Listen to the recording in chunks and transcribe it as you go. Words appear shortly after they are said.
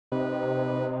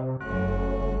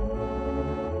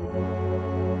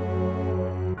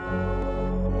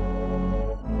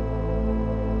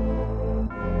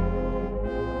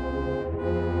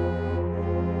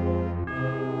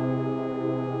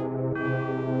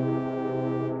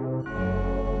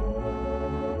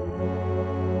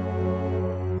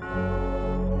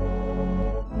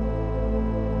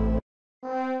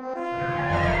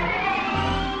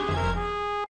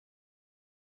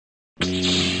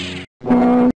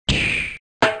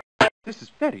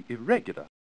very irregular.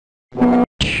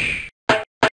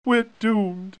 We're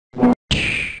doomed.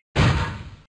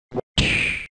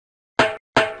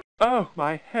 Oh,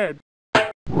 my head.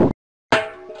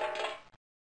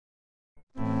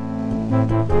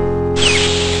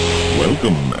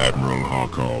 Welcome, Admiral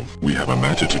Harkov. We have a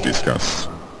matter to discuss.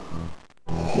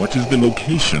 What is the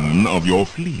location of your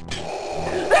fleet?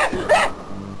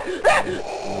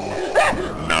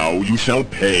 Now you shall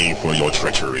pay for your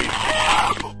treachery.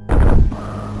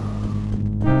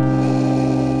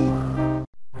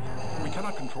 We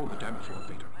cannot control the damage field,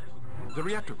 Vader. The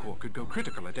reactor core could go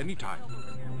critical at any time.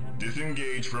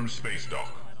 Disengage from space dock.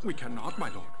 We cannot, my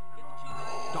lord.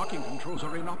 Docking controls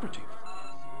are inoperative.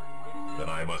 Then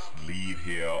I must leave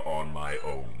here on my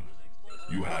own.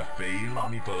 You have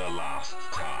failed me for the last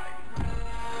time.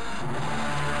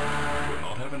 You will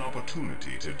not have an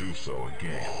opportunity to do so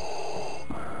again.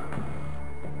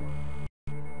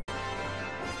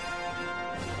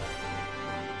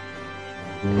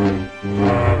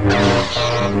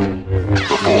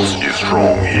 The force is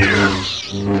strong here.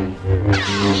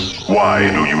 Why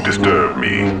do you disturb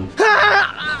me?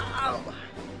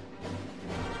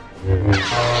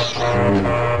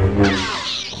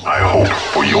 I hope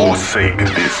for your sake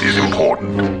this is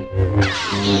important.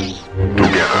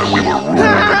 Together we will rule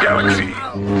the galaxy.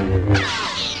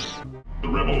 The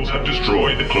rebels have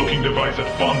destroyed the cloaking device at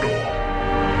Fondor.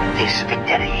 This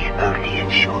victory only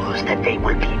ensures that they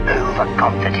will be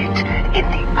overconfident in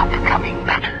the upcoming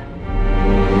battle.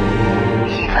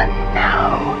 Even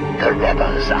now, the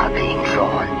rebels are being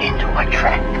drawn into a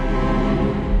trap.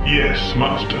 Yes,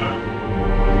 Master.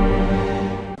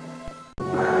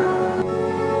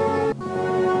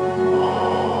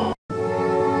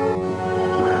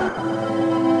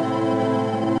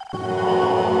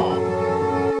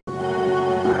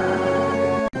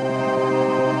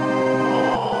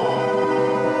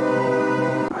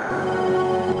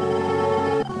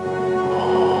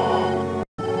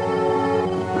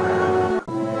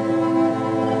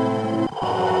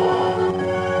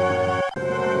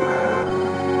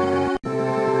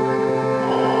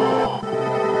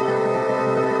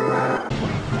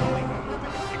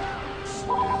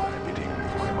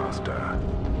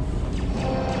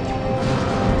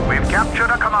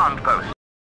 Captured a command post.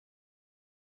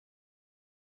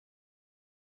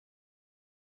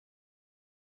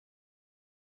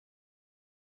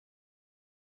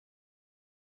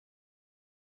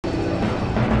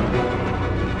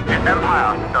 The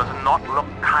Empire does not look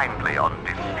kindly on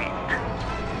defeat.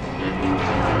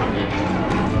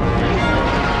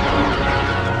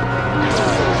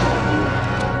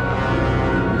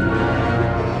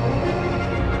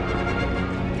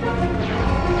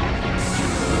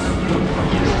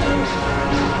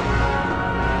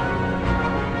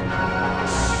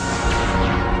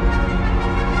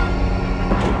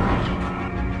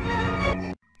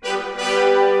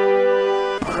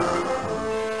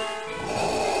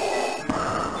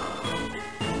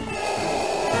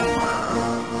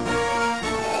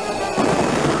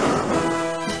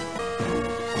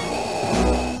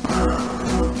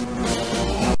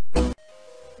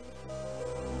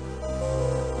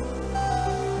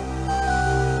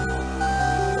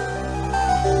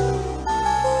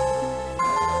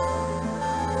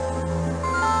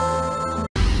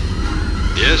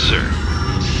 Yes, sir.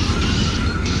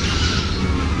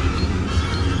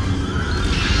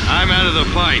 I'm out of the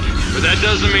fight, but that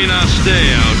doesn't mean I'll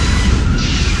stay out.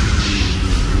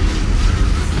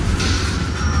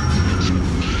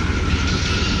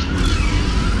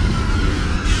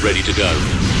 Ready to go.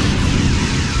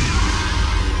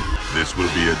 This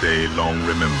will be a day long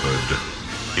remembered.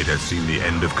 It has seen the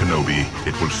end of Kenobi.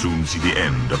 It will soon see the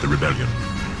end of the rebellion.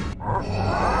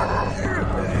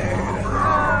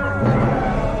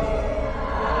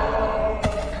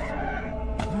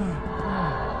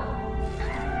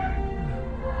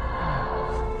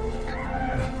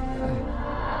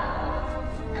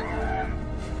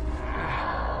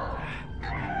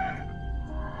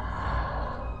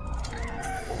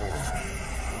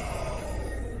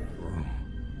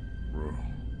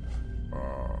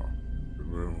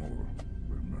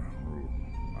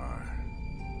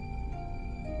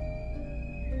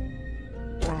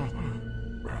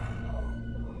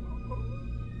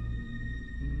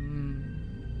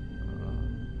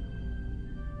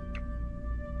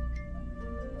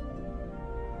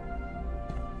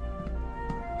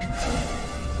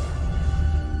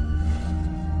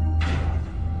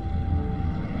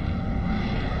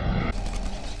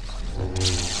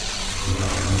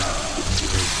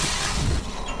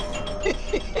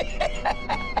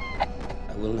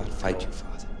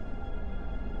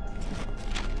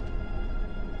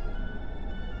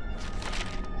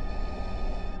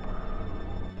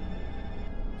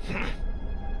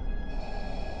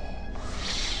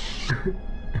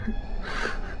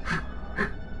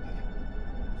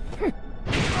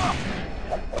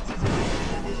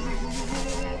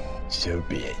 So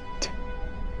be it,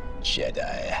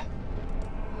 Jedi.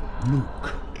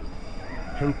 Luke,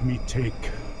 help me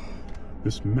take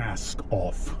this mask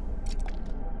off.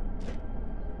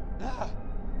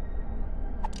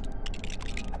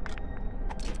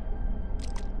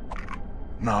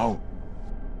 Now,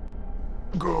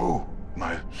 go,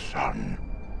 my son.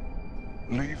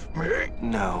 Leave me.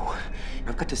 No,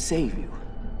 I've got to save you.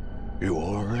 You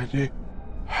already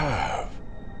have,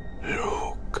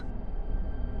 Luke.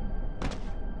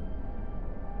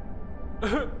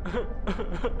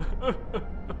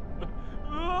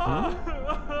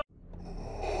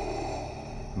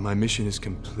 My mission is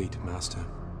complete, Master.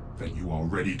 Then you are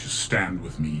ready to stand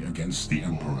with me against the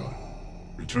Emperor.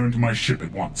 Return to my ship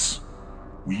at once.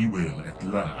 We will at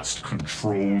last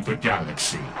control the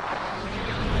galaxy.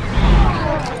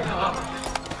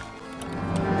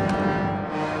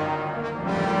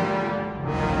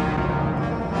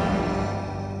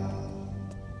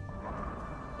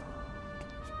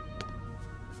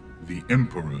 The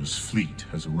Emperor's fleet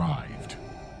has arrived.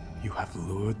 You have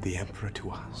lured the Emperor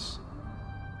to us.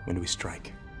 When do we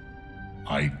strike?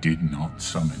 I did not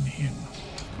summon him.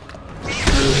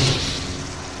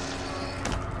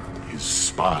 His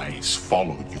spies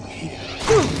followed you here.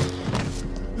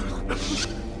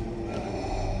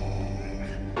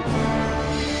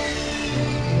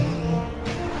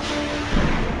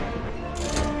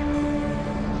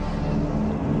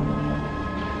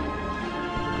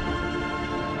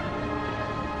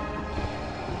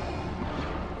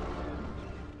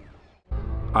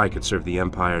 I could serve the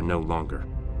Empire no longer.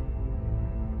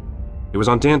 It was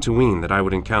on Dantooine that I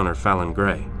would encounter Fallon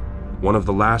Gray, one of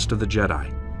the last of the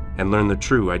Jedi, and learn the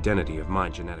true identity of my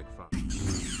genetic father.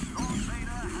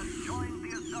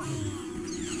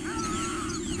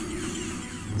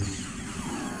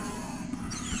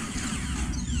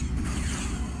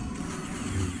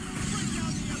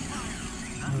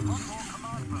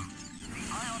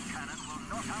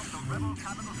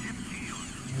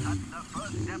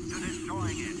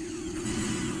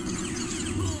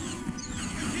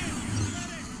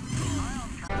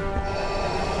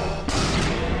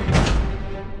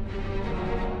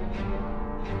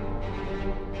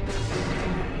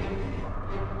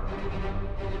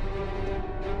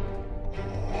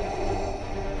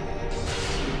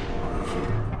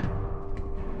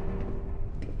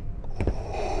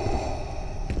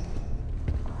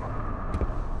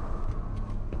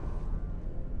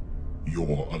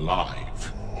 You're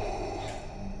alive.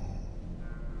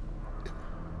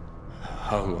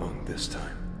 How long this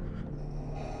time?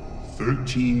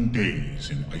 13 days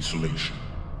in isolation.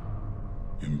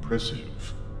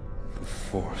 Impressive. The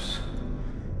Force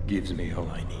gives me all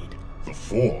I need. The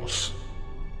Force?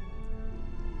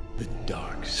 The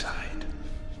dark side.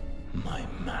 My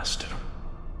master.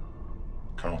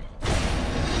 Come.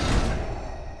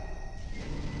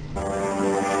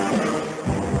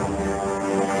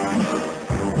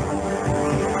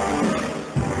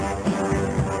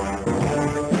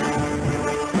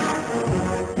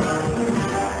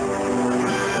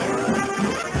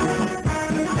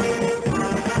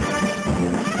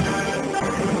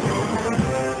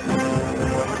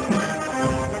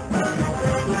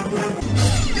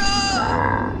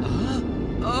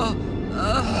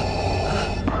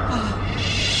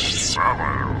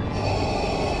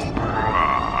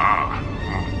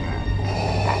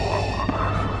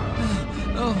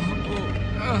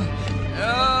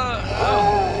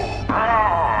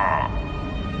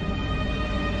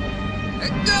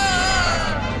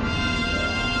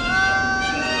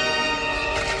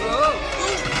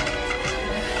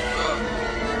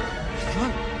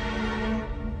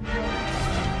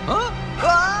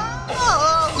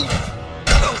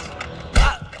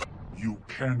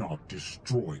 Cannot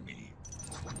destroy me.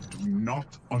 Do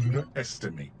not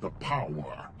underestimate the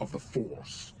power of the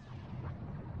Force.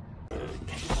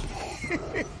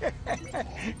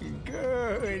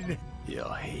 Good.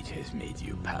 Your hate has made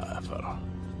you powerful.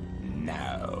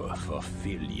 Now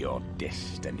fulfill your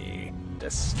destiny.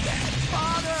 Understand?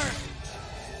 Father!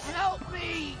 Help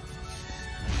me!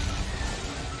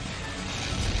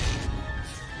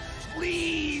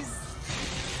 Please!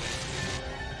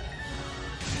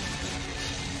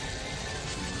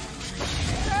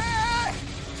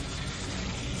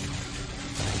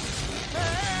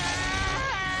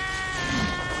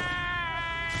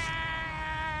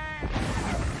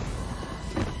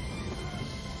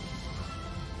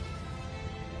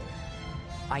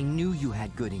 I knew you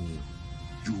had good in you.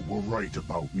 You were right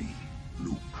about me,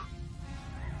 Luke.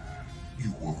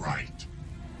 You were right.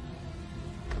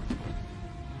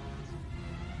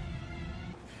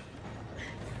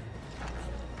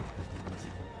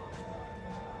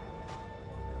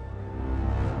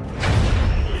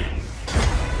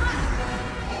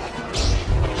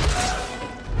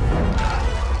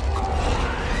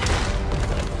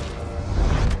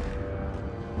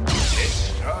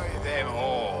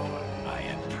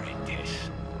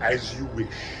 As you wish,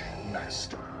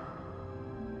 Master.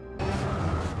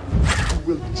 You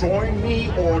will join me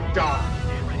or die.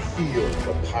 Feel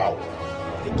the power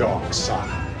of the dark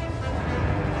side.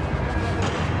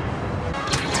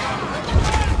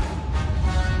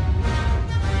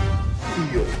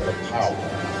 Feel the power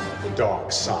of the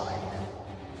dark side.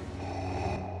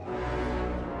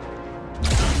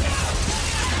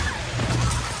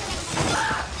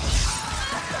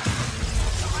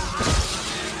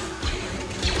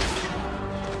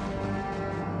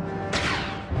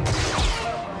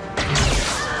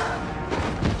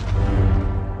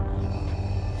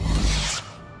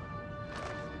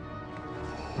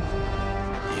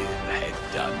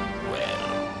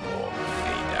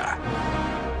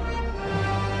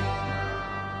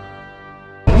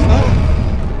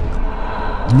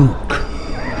 Luke,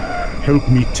 help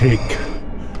me take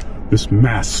this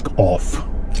mask off.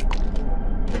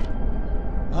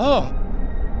 Oh.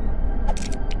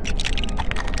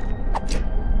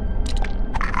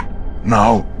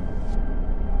 Now,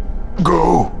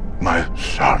 go, my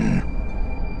son.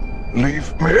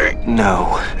 Leave me.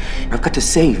 No, I've got to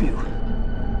save you.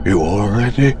 You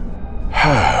already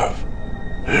have,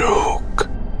 Luke.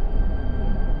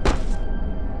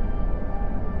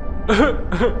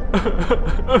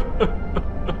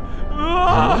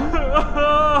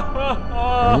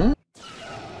 Hmm?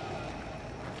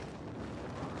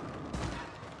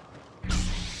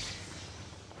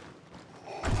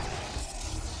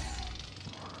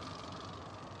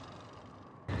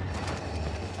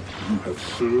 You have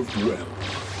served well.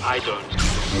 I don't.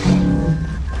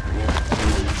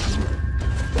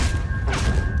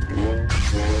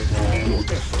 Your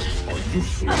efforts are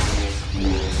useless.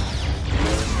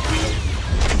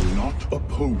 Do not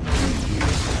oppose me.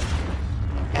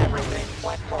 Everything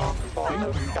went wrong for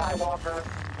Luke Skywalker.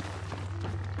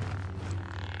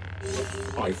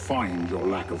 I find your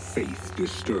lack of faith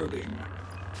disturbing.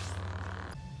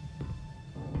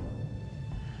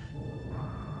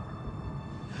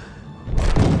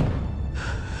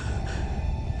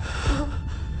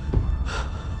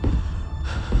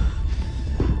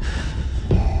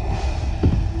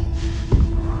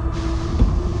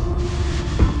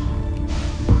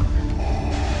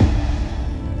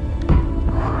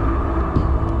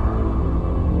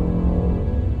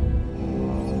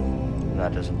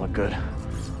 That doesn't look good. It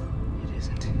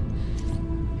isn't.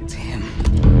 It's him.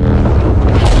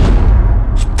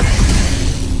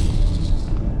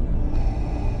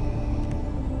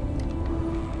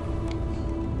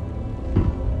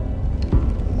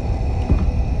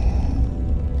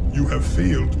 You have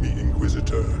failed me,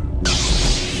 Inquisitor.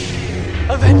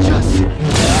 Avenge us!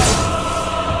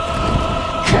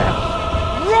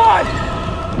 Run!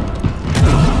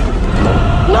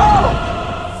 No!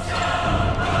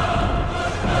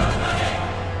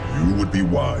 You would be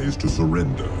wise to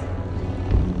surrender.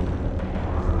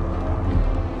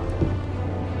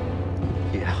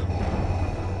 Yeah.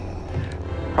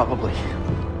 Probably.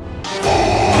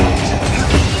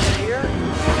 Here?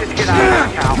 Just get out of there,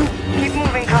 Cal. Keep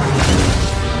moving, Cal.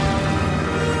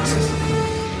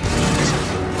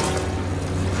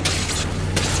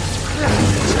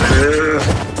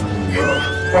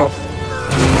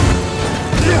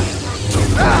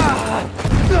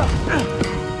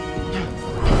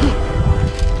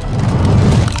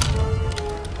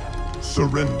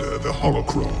 Surrender the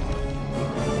holocron.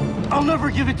 I'll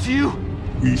never give it to you!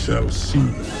 We shall see.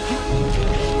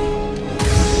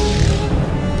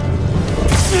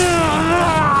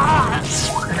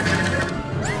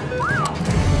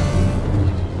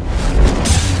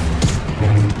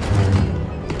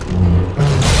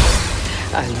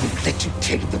 I won't let you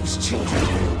take those children.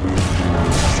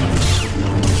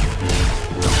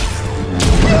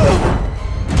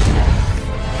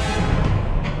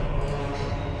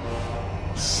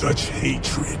 Such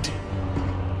hatred.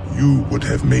 You would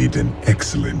have made an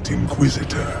excellent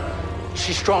Inquisitor.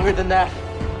 She's stronger than that.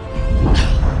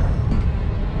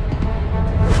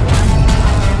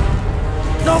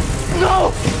 No!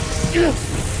 No!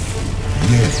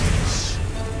 Yes.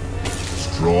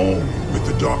 Strong with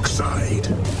the dark side.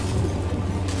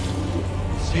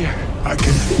 See her. I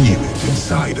can feel it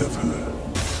inside of her.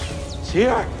 See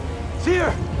her! See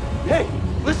her! Hey,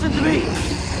 listen to me!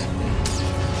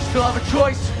 Still have a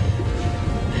choice.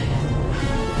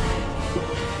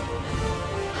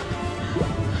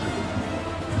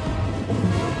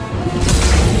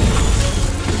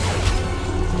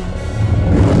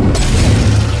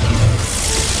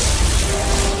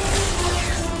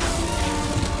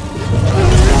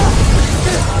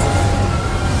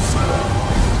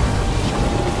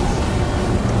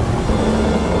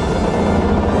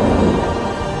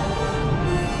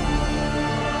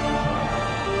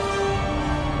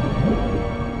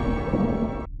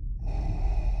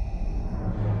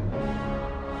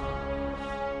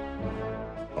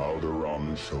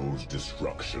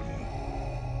 destruction.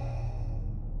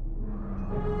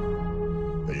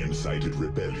 They incited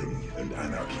rebellion and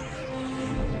anarchy,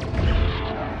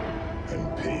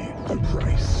 and paid the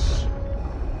price.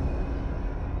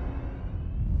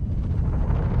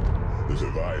 The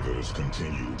survivors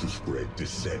continue to spread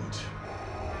dissent.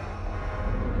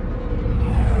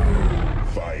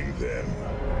 Find them.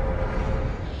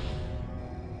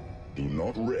 Do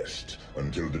not rest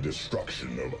until the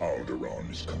destruction of Alderaan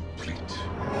is complete.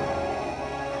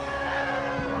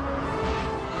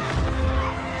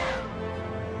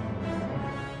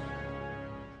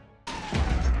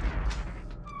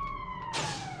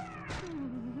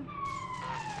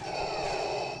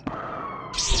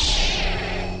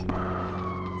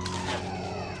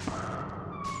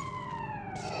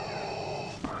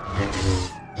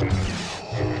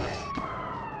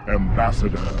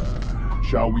 Ambassador,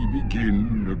 shall we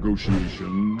begin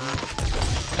negotiations?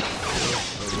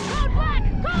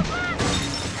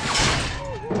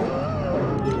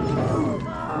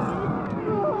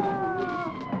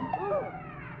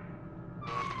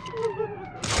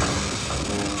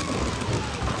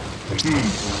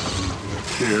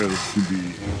 Cares to be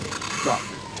stopped.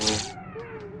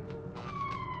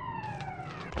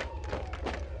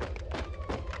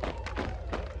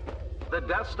 The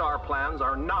Death Star plans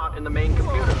are not in the main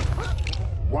computer.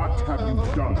 What have you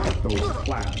done with those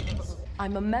plans?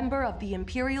 I'm a member of the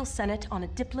Imperial Senate on a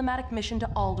diplomatic mission to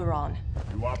Alderaan.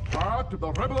 You are part of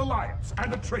the Rebel Alliance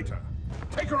and a traitor.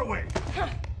 Take her away.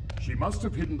 She must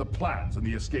have hidden the plans in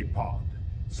the escape pod.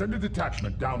 Send a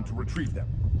detachment down to retrieve them.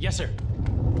 Yes, sir.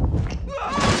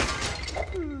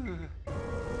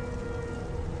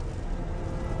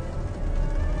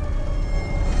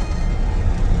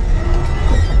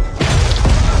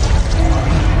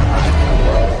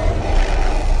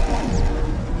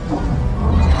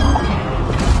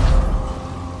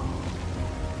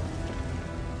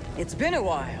 It's been a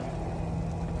while.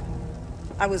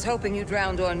 I was hoping you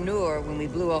drowned on Nur when we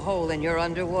blew a hole in your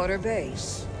underwater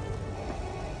base.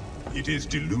 It is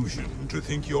delusion to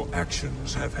think your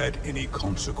actions have had any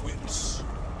consequence.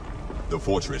 The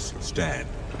fortress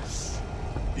stands.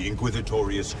 The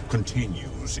Inquisitorius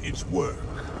continues its work.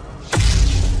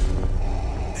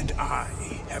 And I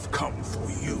have come for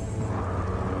you.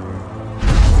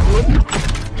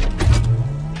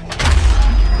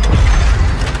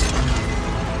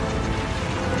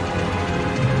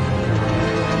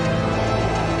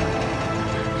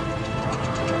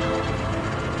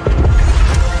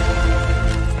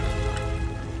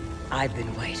 I've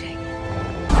been waiting.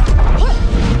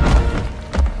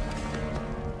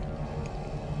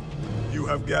 You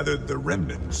have gathered the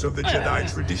remnants of the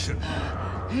Jedi tradition.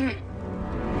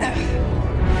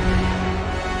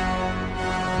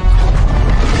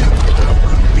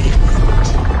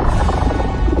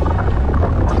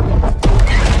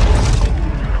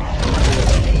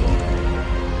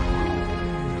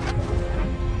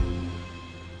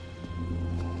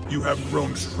 You have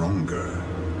grown stronger.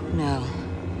 No.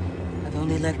 I've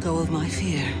only let go of my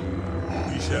fear.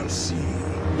 We shall see.